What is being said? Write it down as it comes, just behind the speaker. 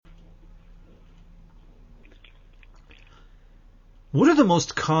What are the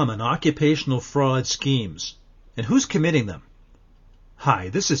most common occupational fraud schemes, and who's committing them? Hi,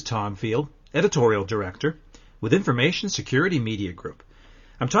 this is Tom Field, Editorial Director with Information Security Media Group.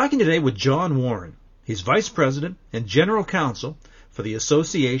 I'm talking today with John Warren. He's Vice President and General Counsel for the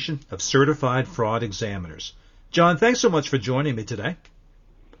Association of Certified Fraud Examiners. John, thanks so much for joining me today.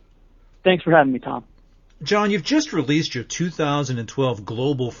 Thanks for having me, Tom. John, you've just released your 2012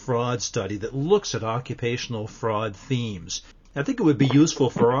 Global Fraud Study that looks at occupational fraud themes. I think it would be useful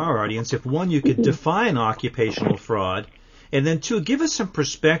for our audience if, one, you could define occupational fraud, and then, two, give us some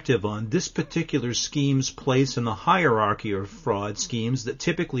perspective on this particular scheme's place in the hierarchy of fraud schemes that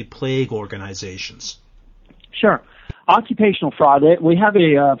typically plague organizations. Sure. Occupational fraud, we have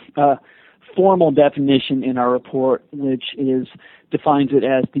a formal definition in our report, which defines it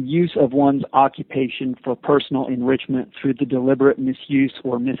as the use of one's occupation for personal enrichment through the deliberate misuse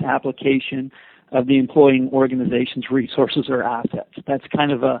or misapplication of the employing organization's resources or assets. That's kind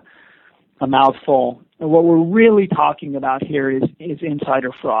of a mouthful. What we're really talking about here is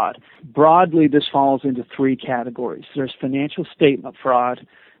insider fraud. Broadly, this falls into three categories. There's financial statement fraud,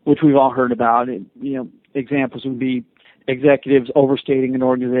 which we've all heard about. Examples would be executives overstating an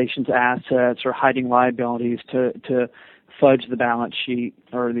organization's assets or hiding liabilities to fudge the balance sheet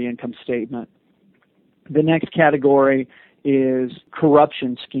or the income statement. The next category is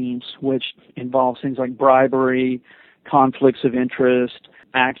corruption schemes, which involves things like bribery, conflicts of interest,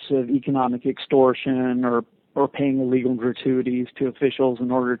 acts of economic extortion, or paying illegal gratuities to officials in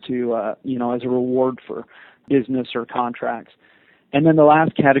order to, as a reward for business or contracts. And then the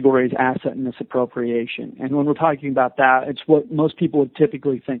last category is asset misappropriation. And when we're talking about that, it's what most people would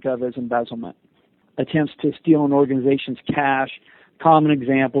typically think of as embezzlement. Attempts to steal an organization's cash. Common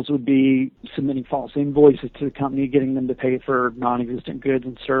examples would be submitting false invoices to the company, getting them to pay for non-existent goods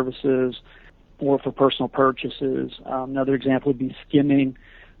and services or for personal purchases. Another example would be skimming,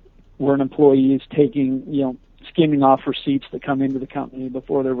 where an employee is skimming off receipts that come into the company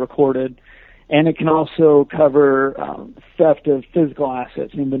before they're recorded. And it can also cover theft of physical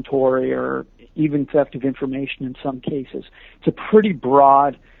assets, inventory, or even theft of information in some cases. It's a pretty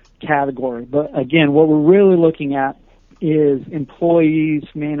broad category. But again, what we're really looking at is employees,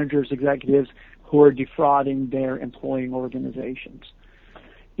 managers, executives who are defrauding their employing organizations.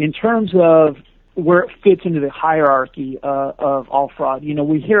 In terms of where it fits into the hierarchy of all fraud,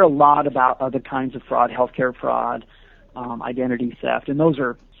 we hear a lot about other kinds of fraud, healthcare fraud, identity theft, and those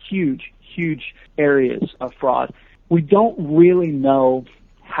are huge areas of fraud. We don't really know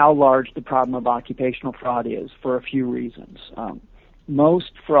how large the problem of occupational fraud is for a few reasons.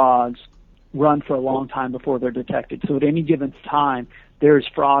 Most frauds run for a long time before they're detected. So at any given time, there's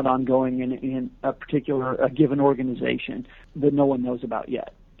fraud ongoing in a given organization that no one knows about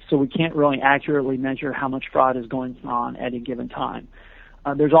yet. So we can't really accurately measure how much fraud is going on at a given time.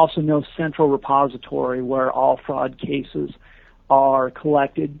 There's also no central repository where all fraud cases are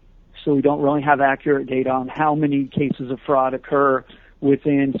collected, so we don't really have accurate data on how many cases of fraud occur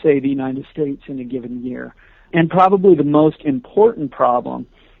within, say, the United States in a given year. And probably the most important problem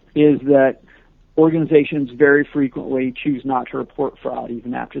is that organizations very frequently choose not to report fraud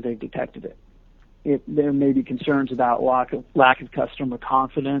even after they've detected it. There may be concerns about lack of customer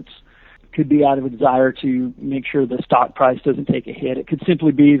confidence. It could be out of a desire to make sure the stock price doesn't take a hit. It could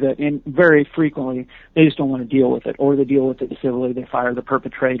simply be that very frequently they just don't want to deal with it, or they deal with it civilly. They fire the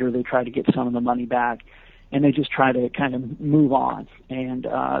perpetrator. They try to get some of the money back, and they just try to kind of move on, and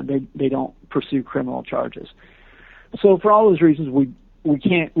they don't pursue criminal charges. So for all those reasons, we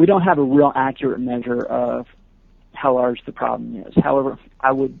don't have a real accurate measure of how large the problem is. However,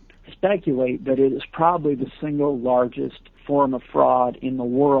 I would speculate that it is probably the single largest form of fraud in the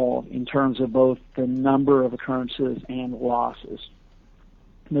world in terms of both the number of occurrences and losses.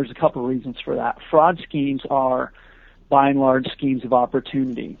 And there's a couple of reasons for that. Fraud schemes are, by and large, schemes of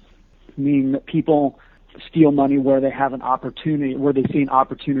opportunity, meaning that people steal money where they have an opportunity, where they see an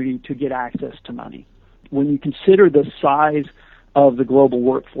opportunity to get access to money. When you consider the size of the global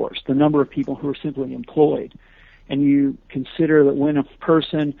workforce, the number of people who are simply employed, and you consider that when a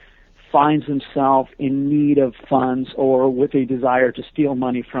person finds themselves in need of funds or with a desire to steal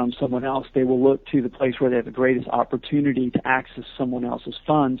money from someone else, they will look to the place where they have the greatest opportunity to access someone else's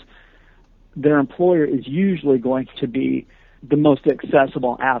funds. Their employer is usually going to be the most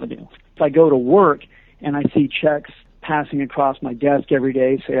accessible avenue. If I go to work and I see checks passing across my desk every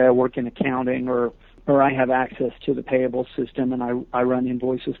day, say I work in accounting or I have access to the payable system and I run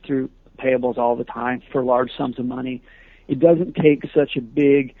invoices through payables all the time for large sums of money, it doesn't take such a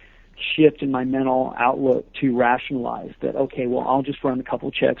big shift in my mental outlook to rationalize that, okay, well, I'll just run a couple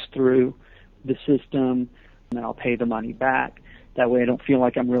checks through the system and then I'll pay the money back. That way I don't feel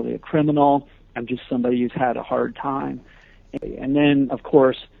like I'm really a criminal. I'm just somebody who's had a hard time. And then, of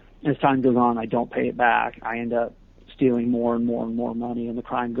course, as time goes on, I don't pay it back. I end up stealing more and more and more money, and the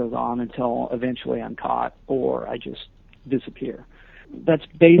crime goes on until eventually I'm caught or I just disappear. That's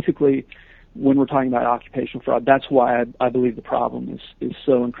basically, when we're talking about occupational fraud, that's why I believe the problem is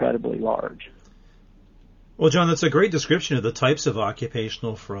so incredibly large. Well, John, that's a great description of the types of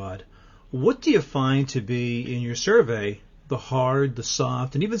occupational fraud. What do you find to be, in your survey, the hard, the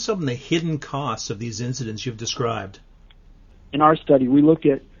soft, and even some of the hidden costs of these incidents you've described? In our study, we looked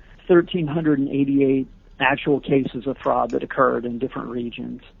at 1,388 actual cases of fraud that occurred in different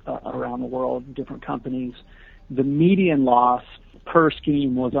regions around the world, different companies. The median loss per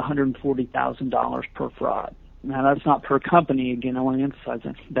scheme was $140,000 per fraud. Now, that's not per company. Again, I want to emphasize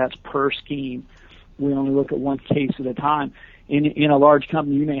that. That's per scheme. We only look at one case at a time. In a large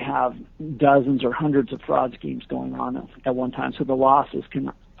company, you may have dozens or hundreds of fraud schemes going on at one time, so the losses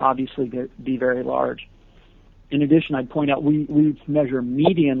can obviously be very large. In addition, I'd point out we measure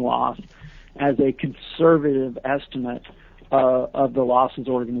median loss as a conservative estimate of the losses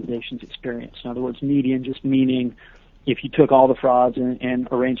organizations experience. In other words, median just meaning if you took all the frauds and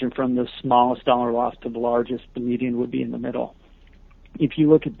arranged them from the smallest dollar loss to the largest, the median would be in the middle. If you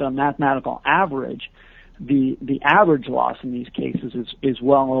look at the mathematical average, the average loss in these cases is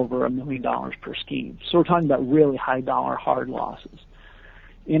well over $1 million per scheme. So we're talking about really high dollar hard losses.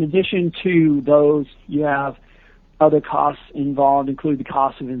 In addition to those, you have other costs involved, include the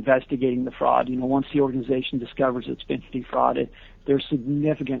cost of investigating the fraud. Once the organization discovers it's been defrauded, there's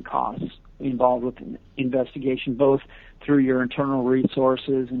significant costs involved with an investigation, both through your internal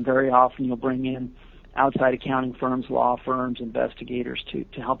resources, and very often you'll bring in outside accounting firms, law firms, investigators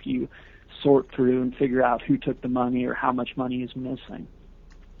to help you sort through and figure out who took the money or how much money is missing.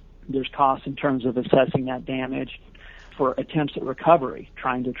 There's costs in terms of assessing that damage, for attempts at recovery,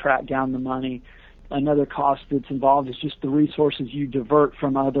 trying to track down the money. Another cost that's involved is just the resources you divert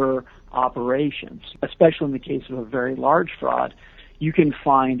from other operations. Especially in the case of a very large fraud, you can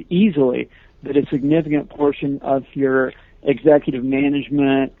find easily that a significant portion of your executive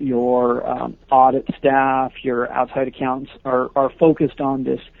management, your audit staff, your outside accountants are focused on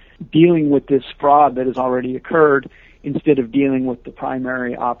dealing with this fraud that has already occurred instead of dealing with the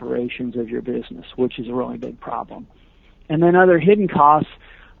primary operations of your business, which is a really big problem. And then other hidden costs,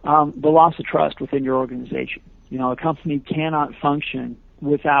 the loss of trust within your organization. A company cannot function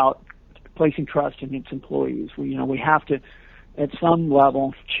without placing trust in its employees. We have to, at some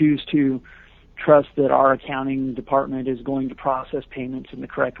level, choose to trust that our accounting department is going to process payments in the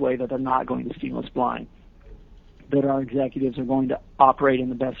correct way, that they're not going to steal us blind, that our executives are going to operate in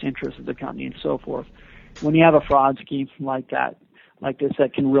the best interest of the company, and so forth. When you have a fraud scheme like this,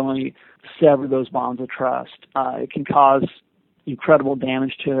 that can really sever those bonds of trust. It can cause incredible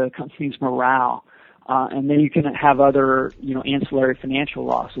damage to a company's morale. And then you can have other, ancillary financial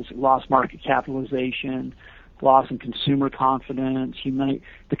losses, lost market capitalization, loss in consumer confidence.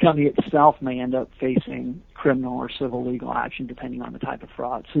 The company itself may end up facing criminal or civil legal action depending on the type of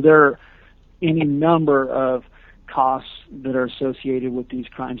fraud. So there are any number of costs that are associated with these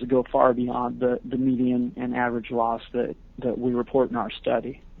crimes that go far beyond the median and average loss that we report in our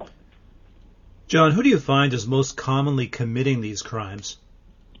study. John, who do you find is most commonly committing these crimes?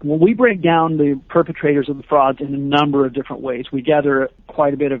 Well, we break down the perpetrators of the frauds in a number of different ways. We gather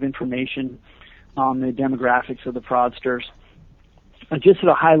quite a bit of information on the demographics of the fraudsters. Just at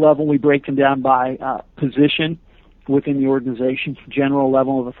a high level, we break them down by position within the organization, general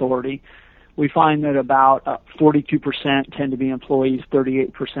level of authority. We find that about 42% tend to be employees,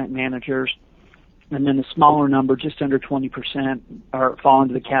 38% managers, and then a smaller number, just under 20%, fall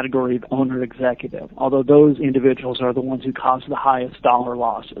into the category of owner-executive, although those individuals are the ones who cause the highest dollar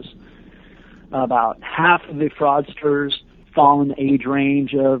losses. About half of the fraudsters fall in the age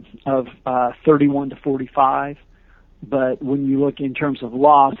range of 31 to 45, but when you look in terms of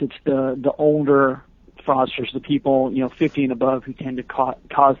loss, it's the older fraudsters, the people 50 and above, who tend to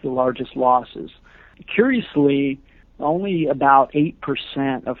cause the largest losses. Curiously, only about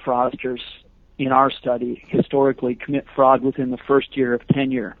 8% of fraudsters in our study historically commit fraud within the first year of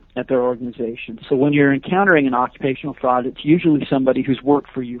tenure at their organization. So when you're encountering an occupational fraud, it's usually somebody who's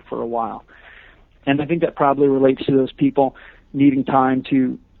worked for you for a while. And I think that probably relates to those people needing time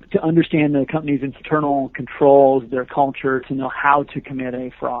to understand the company's internal controls, their culture, to know how to commit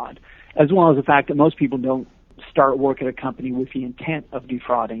a fraud, as well as the fact that most people don't start work at a company with the intent of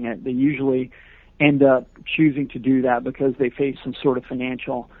defrauding it. They usually end up choosing to do that because they face some sort of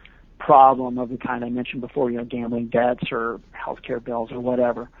financial problem of the kind I mentioned before, gambling debts or healthcare bills or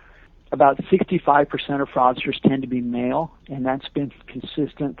whatever. about 65% of fraudsters tend to be male, and that's been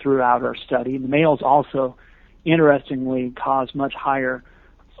consistent throughout our study. The males also, interestingly, cause much higher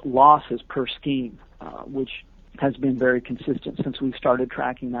losses per scheme, which has been very consistent since we started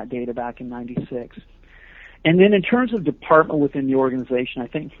tracking that data back in '96. And then in terms of department within the organization, I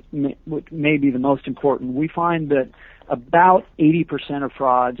think what may be the most important, we find that about 80% of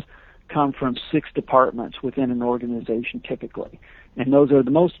frauds come from 6 departments within an organization typically. And those are the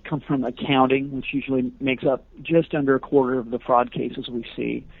most come from accounting, which usually makes up just under a quarter of the fraud cases we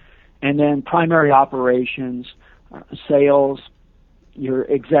see. And then primary operations, sales, your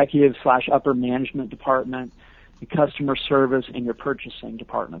executive/upper management department, your customer service, and your purchasing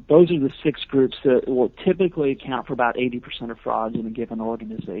department. Those are the 6 groups that will typically account for about 80% of frauds in a given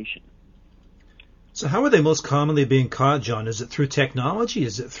organization. So how are they most commonly being caught, John? Is it through technology?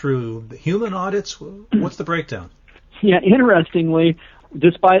 Is it through human audits? What's the breakdown? Yeah, interestingly,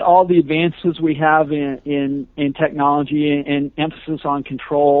 despite all the advances we have in technology and emphasis on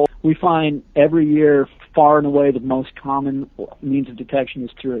control, we find every year far and away the most common means of detection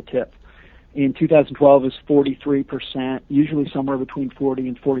is through a tip. In 2012, it's 43%. Usually somewhere between 40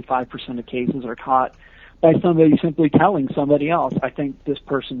 and 45% of cases are caught by somebody simply telling somebody else, I think this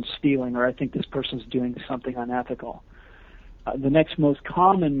person's stealing, or I think this person's doing something unethical. The next most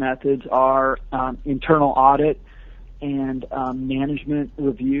common methods are internal audit and management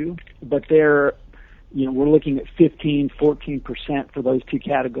review, but we're looking at 15-14% for those 2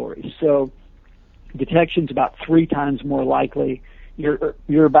 categories. So detection's about 3 times more likely.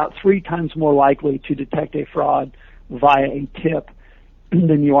 You're about 3 times more likely to detect a fraud via a tip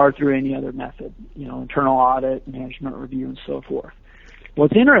than you are through any other method, internal audit, management review, and so forth.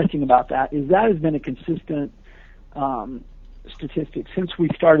 What's interesting about that is that has been a consistent statistic since we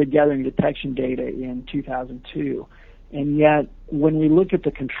started gathering detection data in 2002. And yet, when we look at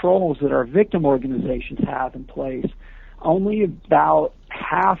the controls that our victim organizations have in place, only about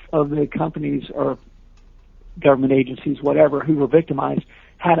half of the companies or government agencies, whatever, who were victimized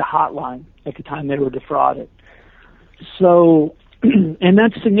had a hotline at the time they were defrauded. So, and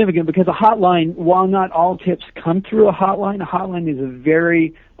that's significant because a hotline, while not all tips come through a hotline is a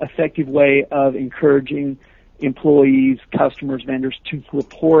very effective way of encouraging employees, customers, vendors to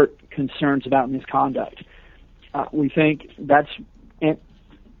report concerns about misconduct. We think that's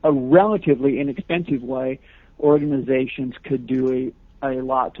a relatively inexpensive way organizations could do a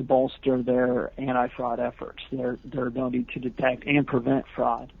lot to bolster their anti-fraud efforts, their ability to detect and prevent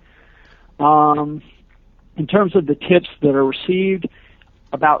fraud. In terms of the tips that are received,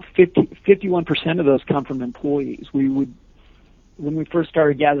 about 51% of those come from employees. When we first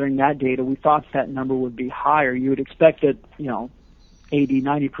started gathering that data, we thought that number would be higher. You would expect that,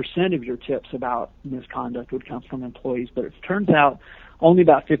 80-90% of your tips about misconduct would come from employees, but it turns out only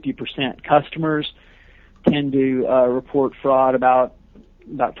about 50%. Customers tend to report fraud about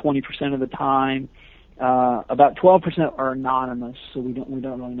 20% of the time. About 12% are anonymous, so we don't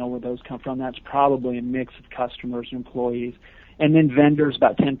really know where those come from. That's probably a mix of customers and employees. And then vendors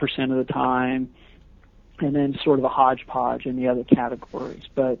about 10% of the time, and then sort of a hodgepodge in the other categories.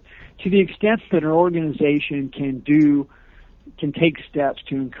 But to the extent that an organization can take steps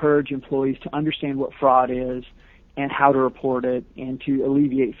to encourage employees to understand what fraud is and how to report it and to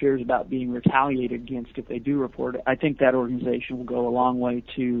alleviate fears about being retaliated against if they do report it, I think that organization will go a long way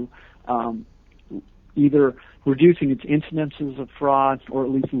to either reducing its incidences of fraud or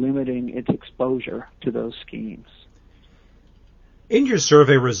at least limiting its exposure to those schemes. In your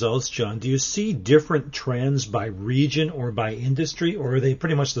survey results, John, do you see different trends by region or by industry, or are they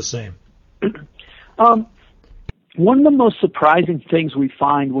pretty much the same? One of the most surprising things we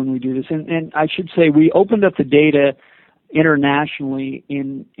find when we do this, and I should say we opened up the data internationally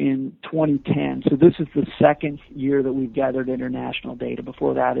in 2010, so this is the second year that we've gathered international data.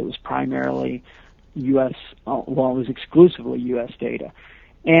 Before that, it was primarily U.S., it was exclusively U.S. data.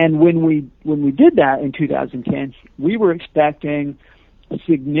 And when we did that in 2010, we were expecting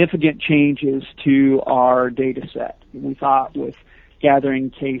significant changes to our data set. We thought with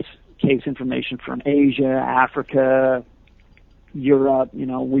gathering case information from Asia, Africa, Europe,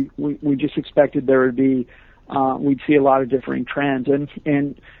 we just expected there would be we'd see a lot of differing trends,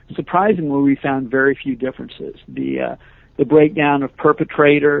 and surprisingly, we found very few differences. The breakdown of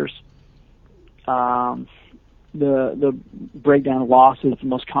perpetrators, the breakdown of losses, the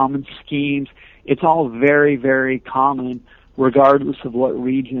most common schemes, it's all very, very common, regardless of what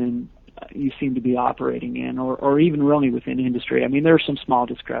region you seem to be operating in, or even really within industry. I mean, there are some small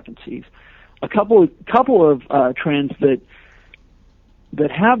discrepancies. A couple of trends that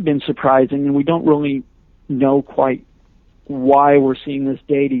have been surprising, and we don't really know quite why we're seeing this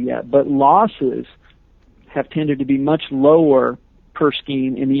data yet, but losses have tended to be much lower per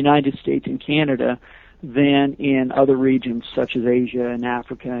scheme in the United States and Canada than in other regions such as Asia and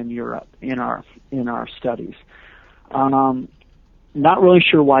Africa and Europe in our studies. Not really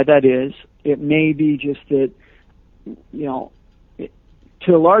sure why that is. It may be just that,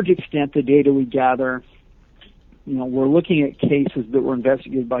 to a large extent, the data we gather, we're looking at cases that were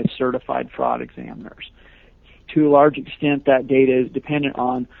investigated by certified fraud examiners. To a large extent, that data is dependent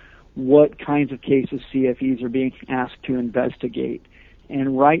on what kinds of cases CFEs are being asked to investigate.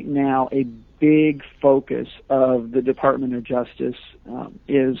 And right now, a big focus of the Department of Justice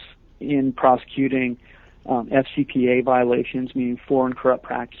is in prosecuting FCPA violations, meaning Foreign Corrupt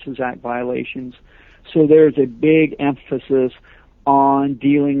Practices Act violations. So there's a big emphasis on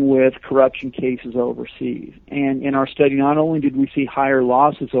dealing with corruption cases overseas. And in our study, not only did we see higher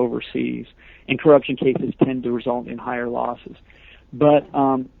losses overseas, and corruption cases tend to result in higher losses, but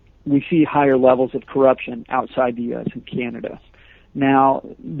we see higher levels of corruption outside the U.S. and Canada. Now,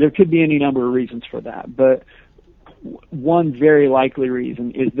 there could be any number of reasons for that, but one very likely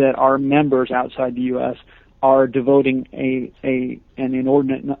reason is that our members outside the U.S. are devoting an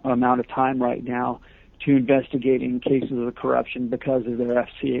inordinate amount of time right now to investigating cases of corruption because of their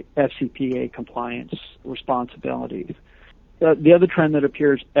FCPA compliance responsibilities. The other trend that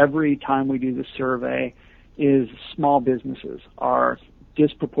appears every time we do the survey is small businesses are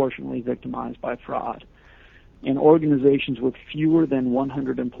disproportionately victimized by fraud. And organizations with fewer than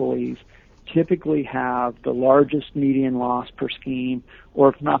 100 employees typically have the largest median loss per scheme, or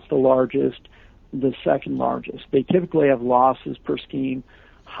if not the largest, the second largest. They typically have losses per scheme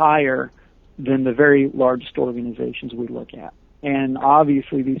higher than the very largest organizations we look at. And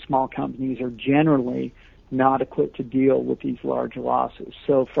obviously these small companies are generally not equipped to deal with these large losses.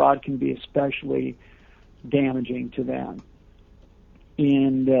 So fraud can be especially damaging to them.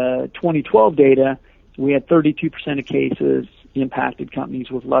 In 2012 data, we had 32% of cases impacted companies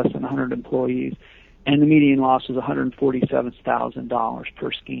with less than 100 employees, and the median loss was $147,000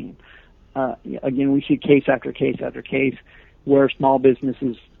 per scheme. Again, we see case after case after case where small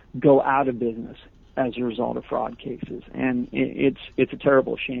businesses go out of business as a result of fraud cases, and it's a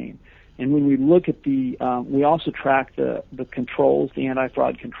terrible shame. And when we look at we also track the controls, the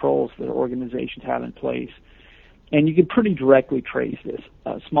anti-fraud controls that organizations have in place. And you can pretty directly trace this.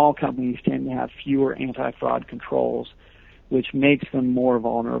 Small companies tend to have fewer anti-fraud controls, which makes them more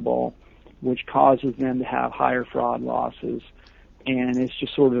vulnerable, which causes them to have higher fraud losses. And it's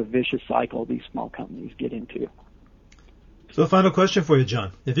just sort of a vicious cycle these small companies get into. So a final question for you,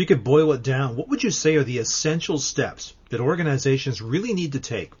 John. If you could boil it down, what would you say are the essential steps that organizations really need to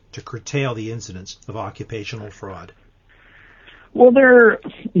take to curtail the incidence of occupational fraud? Well,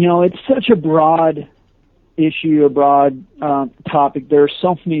 it's such a broad issue, a broad topic. There are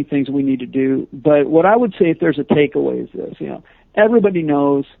so many things we need to do. But what I would say, if there's a takeaway, is this: everybody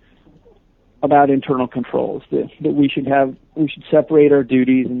knows about internal controls, that we should separate our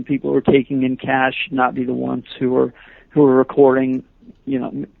duties, and people who are taking in cash should not be the ones who are recording.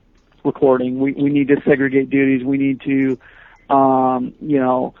 We need to segregate duties. We need to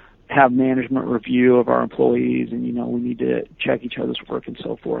have management review of our employees, and we need to check each other's work and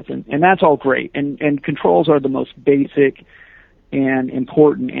so forth, and that's all great, and controls are the most basic and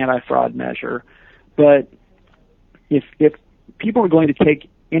important anti-fraud measure. But if people are going to take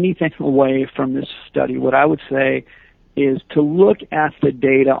anything away from this study, what I would say is to look at the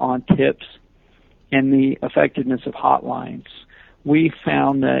data on tips and the effectiveness of hotlines. We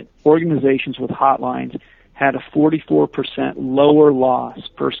found that organizations with hotlines had a 44% lower loss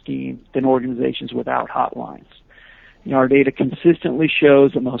per scheme than organizations without hotlines. Our data consistently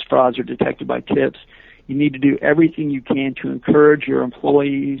shows that most frauds are detected by tips. You need to do everything you can to encourage your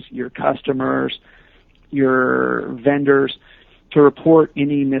employees, your customers, your vendors to report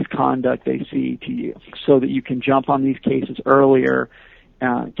any misconduct they see to you, so that you can jump on these cases earlier,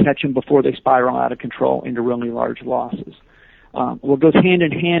 catch them before they spiral out of control into really large losses. What goes hand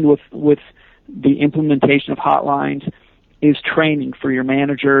in hand with the implementation of hotlines is training for your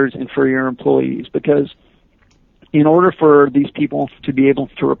managers and for your employees, because in order for these people to be able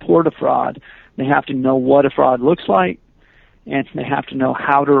to report a fraud, they have to know what a fraud looks like, and they have to know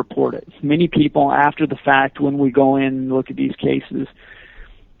how to report it. Many people, after the fact, when we go in and look at these cases,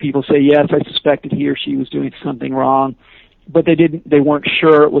 people say, yes, I suspected he or she was doing something wrong, but they weren't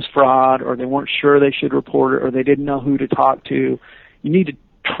sure it was fraud, or they weren't sure they should report it, or they didn't know who to talk to. You need to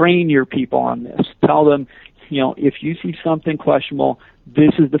train your people on this. Tell them, if you see something questionable,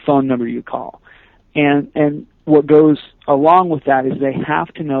 this is the phone number you call. And what goes along with that is they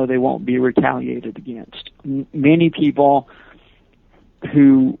have to know they won't be retaliated against. many people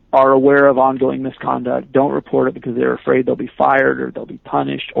who are aware of ongoing misconduct don't report it because they're afraid they'll be fired or they'll be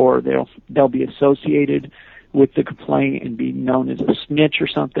punished or they'll be associated with the complaint and be known as a snitch or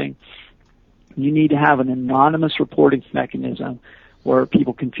something. You need to have an anonymous reporting mechanism where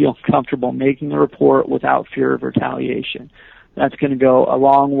people can feel comfortable making a report without fear of retaliation. That's going to go a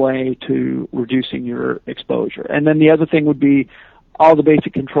long way to reducing your exposure. And then the other thing would be all the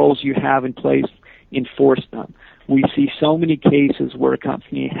basic controls you have in place, enforce them. We see so many cases where a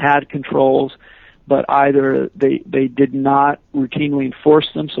company had controls, but either they did not routinely enforce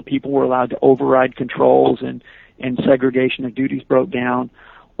them, so people were allowed to override controls and segregation of duties broke down,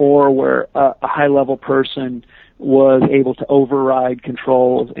 or where a high-level person was able to override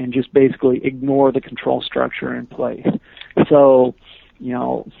controls and just basically ignore the control structure in place. So,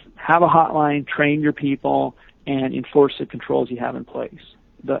 have a hotline, train your people, and enforce the controls you have in place.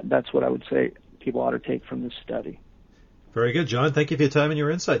 That's what I would say people ought to take from this study. Very good, John. Thank you for your time and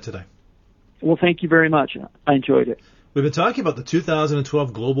your insight today. Well, thank you very much. I enjoyed it. We've been talking about the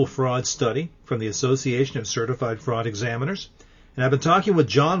 2012 Global Fraud Study from the Association of Certified Fraud Examiners, and I've been talking with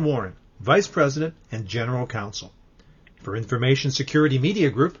John Warren, Vice President and General Counsel. For Information Security Media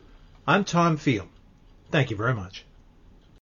Group, I'm Tom Field. Thank you very much.